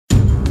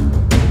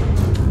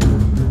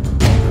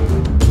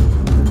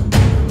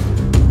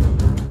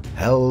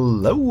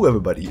Hello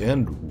everybody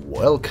and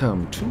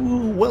welcome to,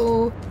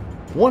 well,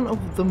 one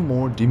of the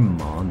more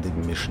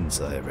demanding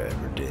missions I've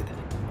ever did.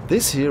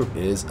 This here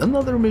is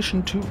another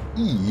mission to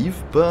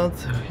Eve, but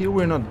here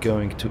we're not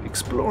going to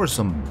explore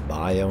some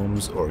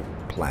biomes or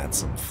plant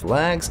some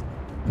flags.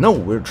 No,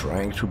 we're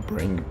trying to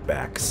bring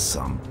back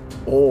some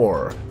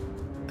ore.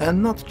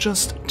 And not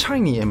just a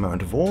tiny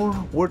amount of ore,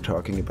 we're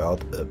talking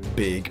about a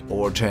big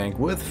ore tank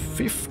with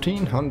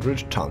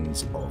 1500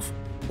 tons of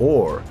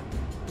ore.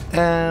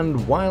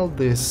 And while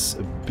this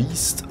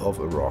beast of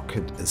a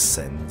rocket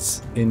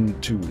ascends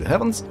into the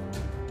heavens,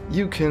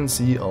 you can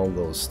see all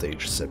those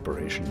stage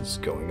separations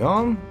going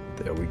on.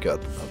 There we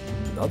got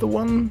another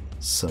one,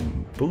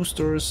 some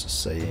boosters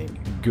saying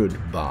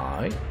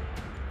goodbye.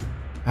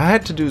 I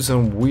had to do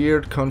some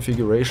weird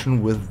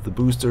configuration with the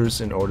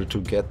boosters in order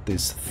to get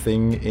this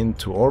thing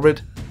into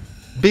orbit,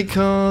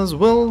 because,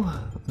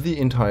 well, the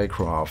entire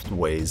craft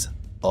weighs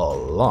a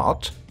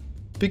lot.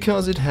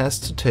 Because it has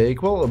to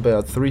take, well,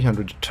 about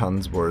 300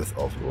 tons worth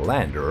of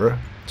lander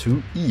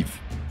to Eve.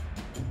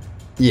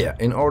 Yeah,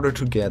 in order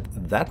to get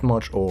that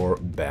much ore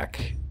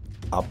back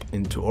up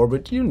into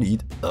orbit, you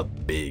need a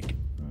big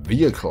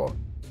vehicle.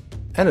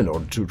 And in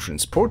order to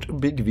transport a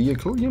big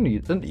vehicle, you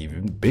need an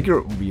even bigger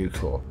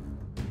vehicle.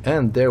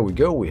 And there we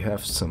go, we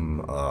have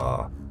some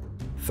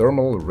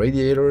thermal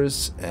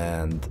radiators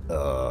and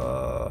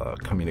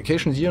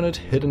communications unit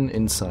hidden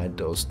inside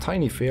those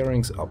tiny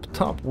fairings up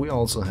top. We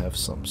also have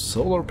some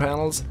solar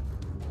panels.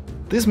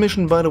 This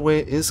mission, by the way,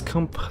 is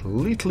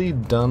completely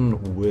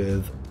done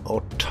with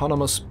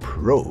autonomous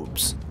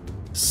probes.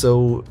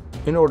 So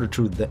in order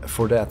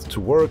for that to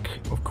work,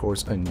 of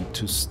course, I need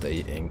to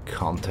stay in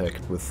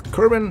contact with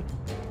Kerbin,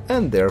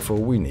 and therefore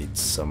we need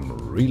some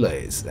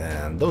relays,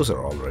 and those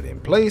are already in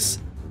place.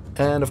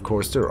 And of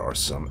course there are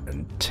some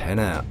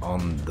antennae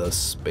on the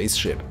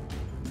spaceship.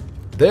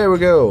 There we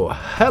go.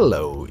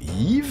 Hello,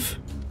 Eve.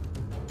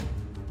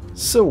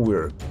 So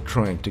we're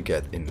trying to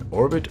get in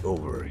orbit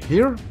over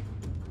here.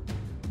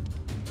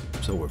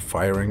 So we're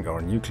firing our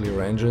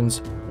nuclear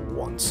engines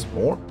once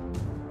more.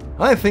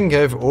 I think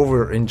I've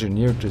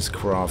over-engineered this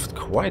craft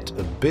quite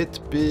a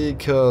bit,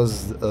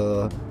 because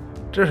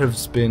there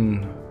has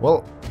been,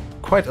 well,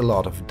 quite a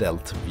lot of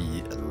Delta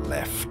V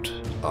left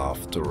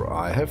after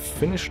I have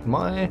finished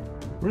my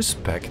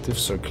respective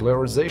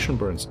circularization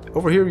burns.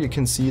 Over here you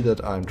can see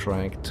that I'm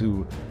trying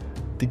to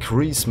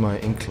decrease my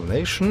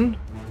inclination,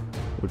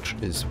 which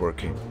is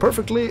working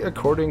perfectly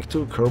according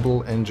to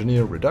Kerbal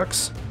Engineer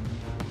Redux.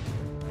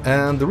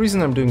 And the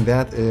reason I'm doing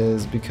that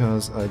is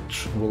because I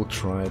will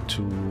try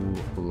to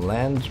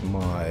land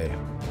my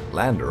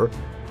lander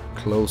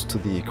close to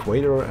the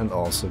equator and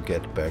also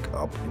get back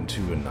up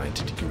into a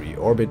 90-degree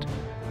orbit.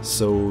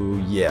 So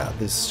yeah,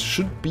 this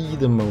should be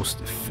the most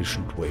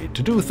efficient way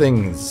to do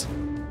things.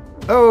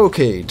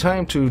 Okay,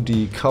 time to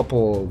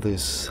decouple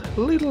this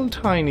little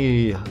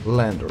tiny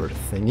lander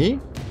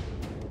thingy.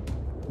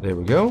 There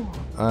we go.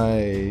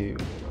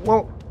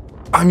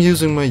 I'm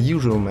using my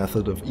usual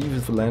method of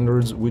Eve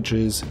landers, which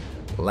is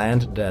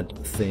land that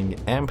thing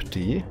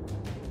empty,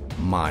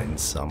 mine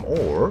some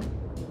ore,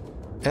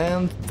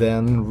 and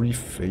then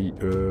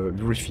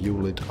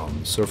refuel it on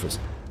the surface.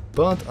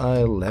 But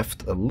I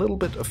left a little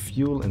bit of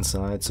fuel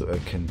inside so I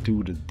can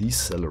do the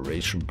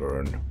deceleration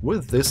burn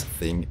with this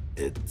thing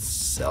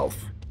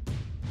itself.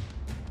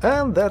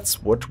 And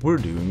that's what we're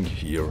doing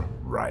here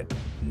right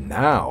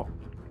now.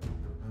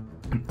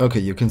 Okay,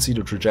 you can see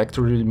the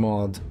trajectory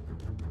mod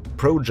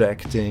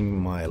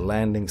projecting my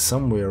landing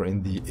somewhere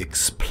in the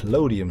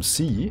Explodium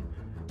Sea.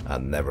 I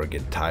never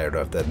get tired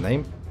of that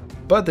name.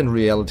 But in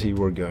reality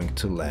we're going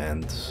to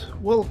land,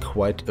 well,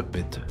 quite a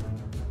bit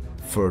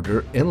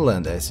further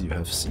inland, as you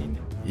have seen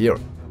here.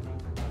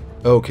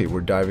 Okay,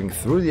 we're diving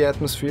through the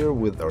atmosphere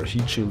with our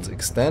heat shields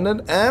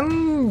extended,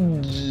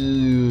 and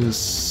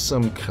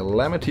some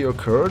calamity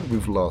occurred.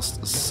 We've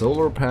lost a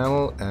solar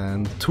panel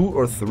and 2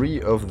 or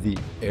 3 of the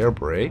air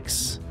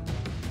brakes,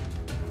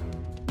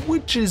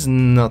 which is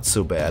not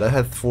so bad. I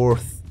had 4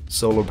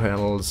 solar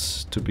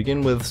panels to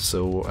begin with,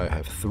 so I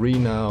have 3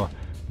 now.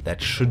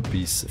 That should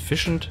be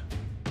sufficient.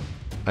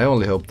 I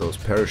only hope those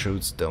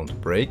parachutes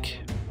don't break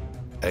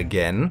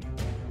again.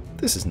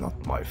 This is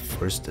not my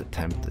first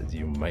attempt, as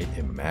you might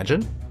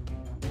imagine.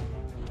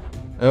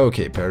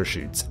 Okay,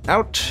 parachutes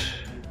out.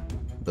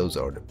 Those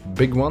are the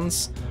big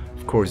ones.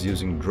 Of course,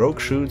 using drogue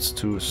chutes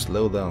to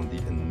slow down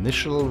the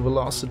initial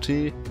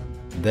velocity.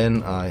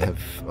 Then I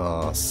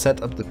have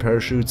set up the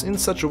parachutes in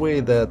such a way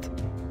that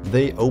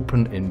they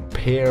open in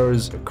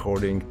pairs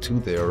according to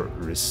their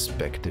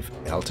respective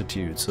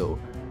altitude. So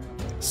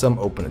some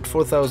open at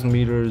 4,000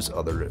 meters,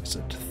 others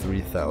at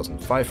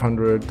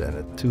 3,500, then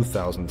at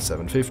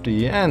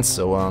 2,750, and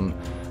so on,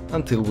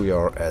 until we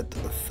are at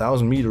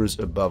 1,000 meters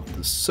above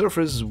the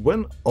surface,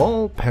 when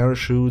all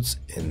parachutes,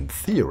 in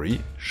theory,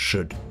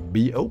 should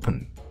be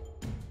open.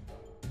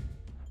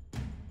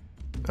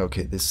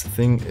 Okay, this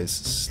thing is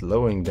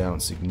slowing down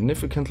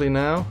significantly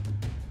now.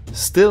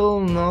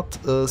 Still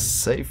not a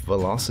safe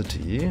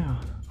velocity,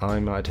 I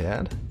might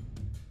add.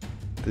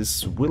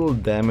 This will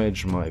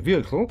damage my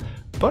vehicle,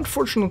 But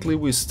fortunately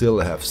we still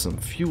have some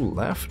fuel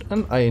left,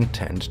 and I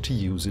intend to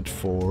use it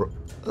for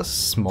a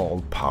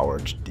small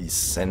powered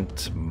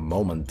descent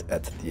moment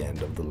at the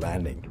end of the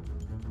landing.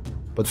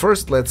 But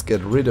first let's get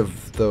rid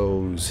of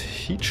those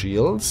heat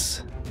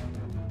shields.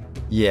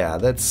 Yeah,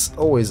 that's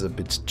always a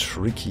bit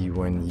tricky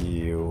when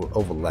you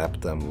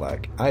overlap them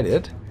like I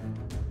did.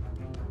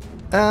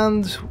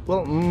 And,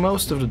 well,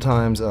 most of the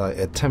times I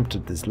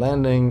attempted this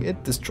landing,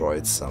 it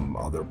destroyed some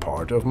other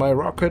part of my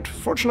rocket.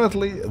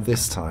 Fortunately,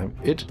 this time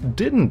it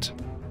didn't.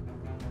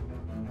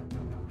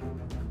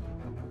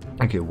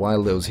 Okay,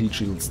 while those heat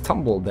shields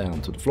tumble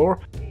down to the floor,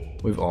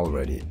 we've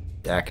already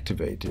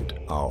activated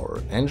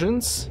our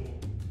engines.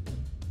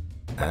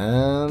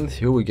 And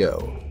here we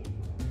go.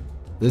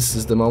 This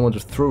is the moment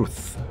of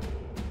truth.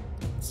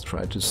 Let's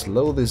try to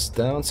slow this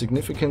down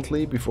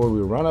significantly before we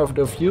run out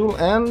of fuel,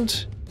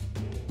 and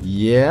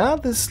yeah,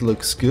 this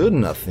looks good.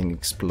 Nothing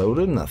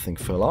exploded, nothing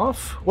fell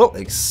off. Well,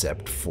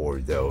 except for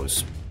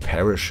those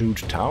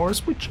parachute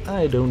towers, which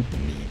I don't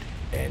need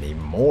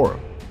anymore.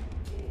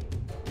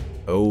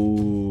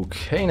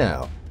 Okay,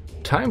 now,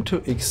 time to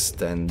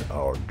extend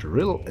our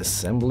drill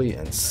assembly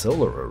and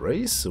solar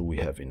arrays so we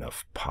have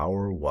enough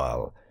power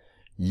while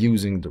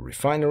using the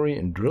refinery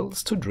and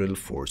drills to drill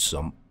for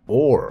some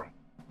ore.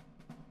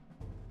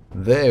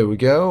 There we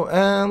go,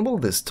 and well,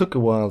 this took a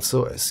while,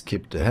 so I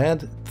skipped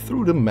ahead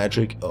through the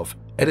magic of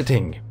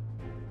editing.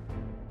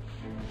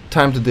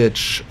 Time to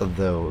ditch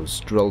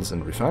those drills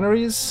and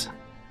refineries.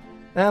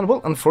 And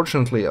well,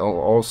 unfortunately I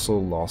also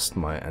lost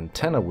my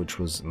antenna, which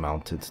was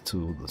mounted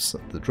to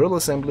the drill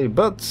assembly,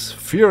 but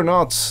fear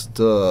not,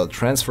 the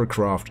transfer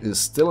craft is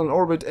still in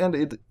orbit and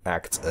it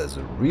acts as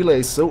a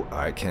relay, so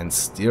I can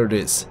steer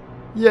this.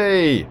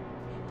 Yay!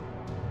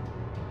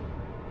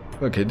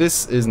 Okay,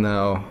 this is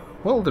now,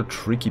 well, the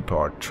tricky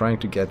part, trying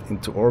to get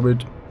into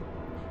orbit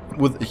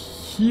with a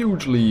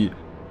hugely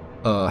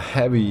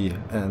heavy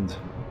and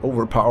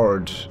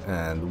overpowered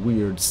and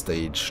weird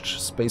staged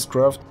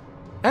spacecraft.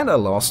 And I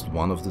lost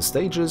one of the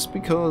stages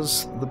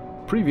because the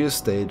previous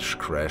stage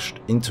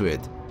crashed into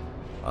it.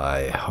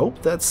 I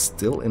hope that's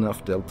still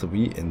enough delta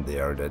V in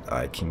there that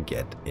I can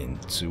get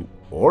into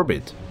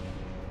orbit.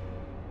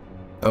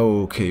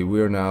 Okay,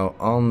 we're now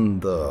on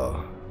the,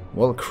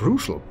 well,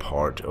 crucial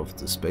part of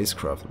the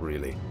spacecraft,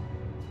 really.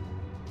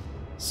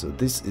 So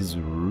this is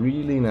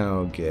really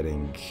now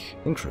getting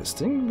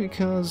interesting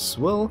because,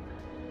 well,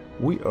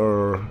 we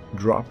are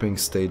dropping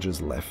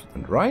stages left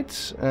and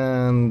right,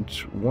 and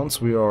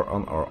once we are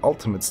on our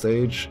ultimate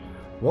stage,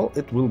 well,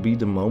 it will be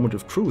the moment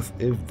of truth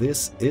if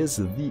this is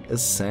the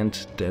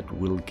ascent that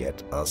will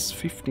get us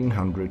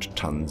 1500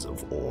 tons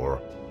of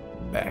ore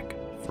back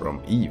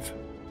from Eve.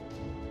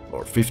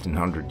 Or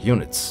 1500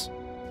 units.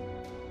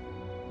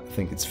 I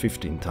think it's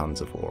 15 tons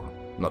of ore,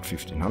 not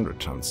 1500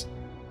 tons.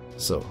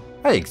 So,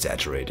 I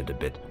exaggerated a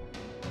bit.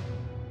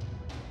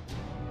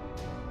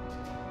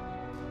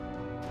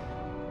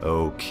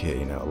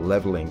 Okay, now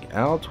leveling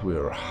out,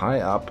 we're high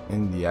up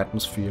in the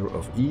atmosphere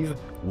of Eve,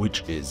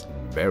 which is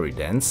very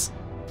dense.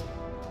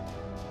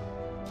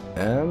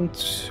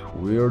 And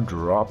we're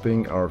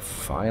dropping our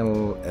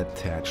final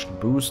attached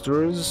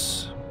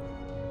boosters.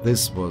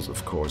 This was,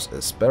 of course,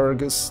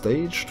 asparagus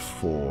staged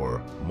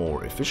for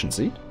more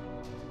efficiency.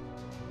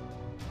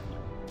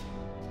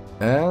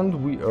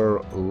 And we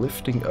are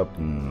lifting up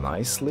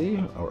nicely.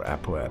 Our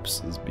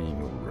apoapse is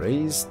being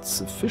raised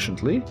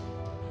sufficiently.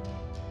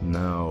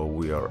 Now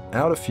we are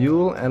out of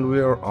fuel and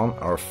we are on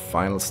our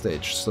final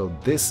stage. So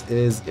this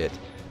is it.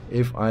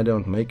 If I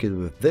don't make it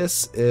with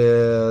this,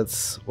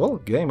 it's, well,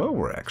 game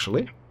over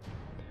actually.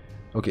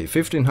 Okay,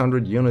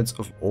 1500 units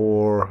of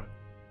ore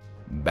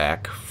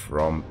back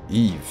from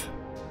Eve.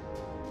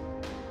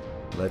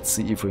 Let's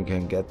see if we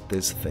can get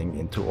this thing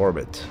into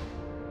orbit.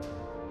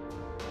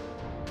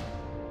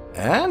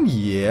 And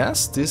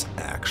yes, this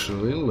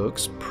actually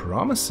looks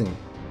promising.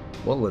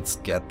 Well, let's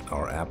get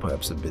our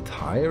apoapse a bit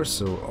higher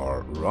so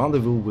our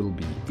rendezvous will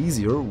be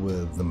easier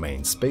with the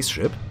main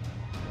spaceship.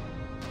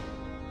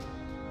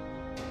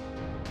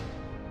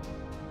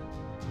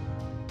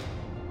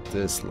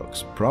 This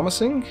looks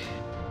promising.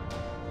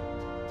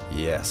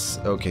 Yes,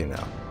 okay,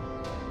 now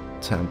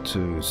time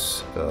to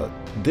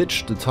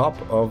ditch the top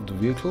of the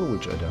vehicle,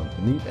 which I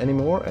don't need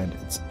anymore, and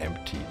it's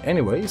empty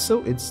anyway,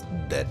 so it's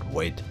dead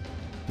weight.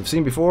 You've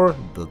seen before,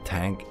 the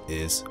tank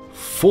is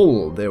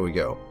full. There we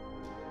go.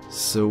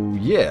 So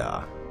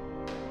yeah,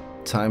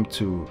 time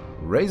to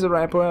raise our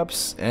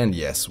apoapse, and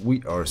yes,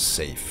 we are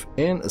safe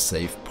in a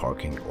safe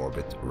parking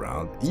orbit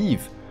around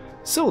Eve.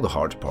 So the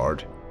hard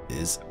part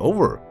is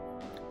over.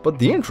 But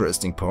the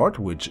interesting part,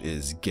 which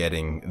is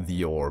getting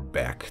the ore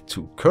back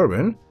to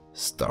Kerbin,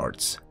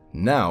 starts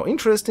now.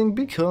 Interesting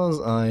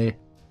because I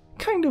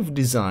kind of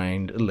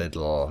designed a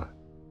little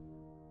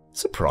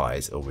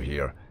surprise over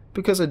here.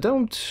 Because I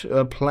don't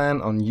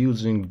plan on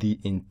using the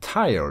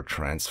entire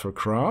transfer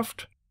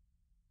craft.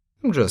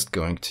 I'm just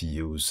going to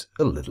use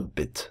a little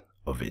bit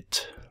of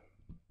it.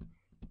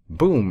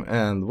 Boom,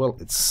 and well,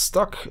 it's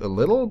stuck a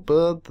little,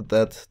 but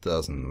that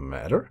doesn't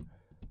matter.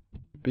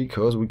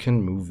 Because we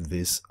can move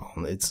this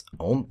on its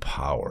own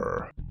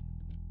power.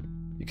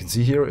 You can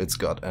see here it's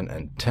got an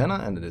antenna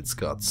and it's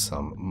got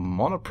some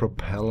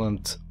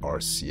monopropellant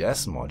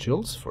RCS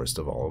modules. First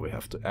of all, we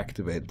have to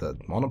activate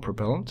that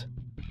monopropellant.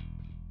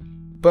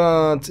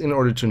 But in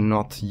order to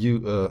not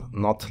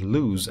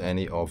lose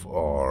any of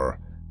our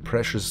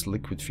precious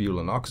liquid fuel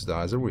and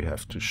oxidizer, we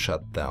have to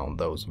shut down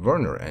those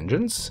Werner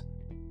engines.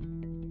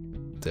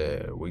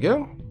 There we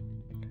go.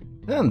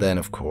 And then,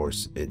 of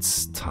course,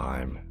 it's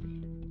time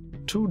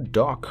to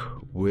dock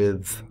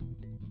with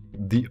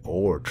the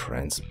ore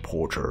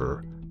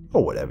transporter,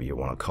 or whatever you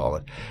want to call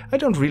it. I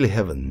don't really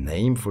have a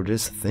name for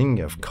this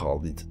thing. I've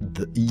called it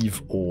the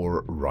Eve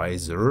Ore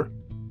Riser.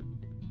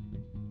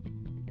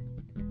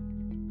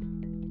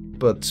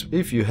 But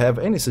if you have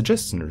any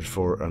suggestions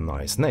for a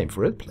nice name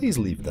for it, please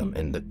leave them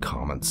in the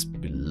comments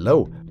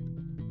below.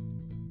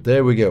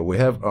 There we go, we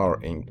have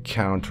our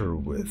encounter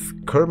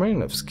with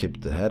Kerbin. I've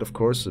skipped ahead, of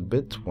course, a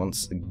bit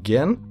once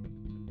again.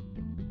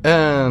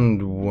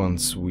 And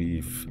once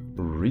we've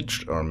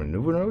reached our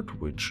maneuver node,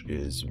 which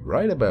is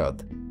right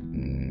about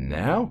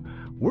now,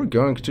 we're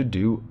going to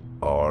do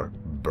our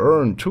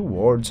burn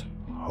towards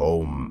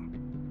home.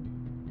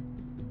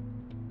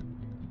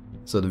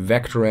 So the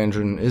vector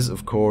engine is,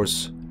 of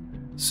course,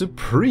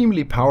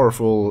 supremely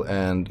powerful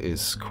and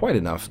is quite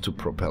enough to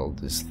propel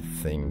this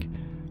thing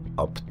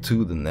up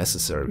to the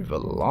necessary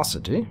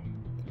velocity,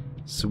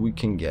 so we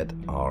can get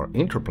our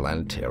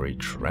interplanetary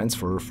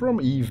transfer from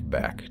Eve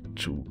back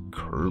to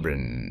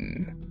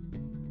Kerbin.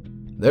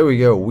 There we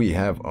go, we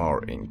have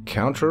our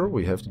encounter.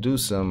 We have to do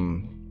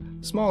some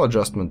small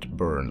adjustment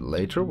burn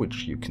later,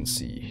 which you can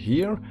see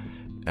here,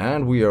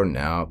 and we are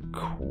now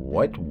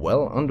quite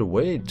well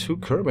underway to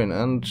Kerbin,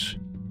 and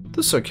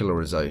the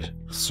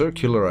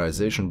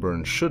circularization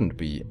burn shouldn't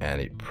be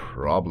any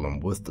problem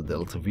with the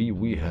Delta V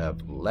we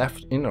have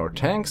left in our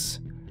tanks.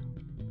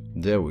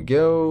 There we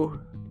go.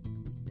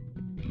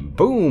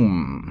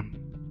 Boom!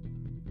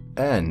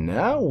 And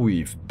now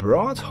we've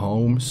brought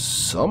home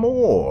some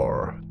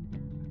ore.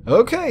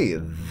 Okay,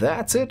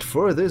 that's it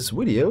for this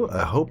video.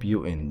 I hope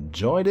you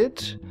enjoyed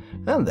it.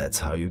 And that's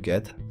how you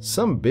get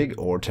some big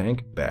ore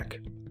tank back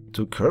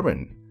to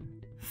Kerbin.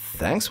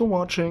 Thanks for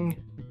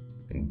watching.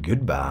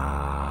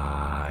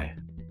 Goodbye.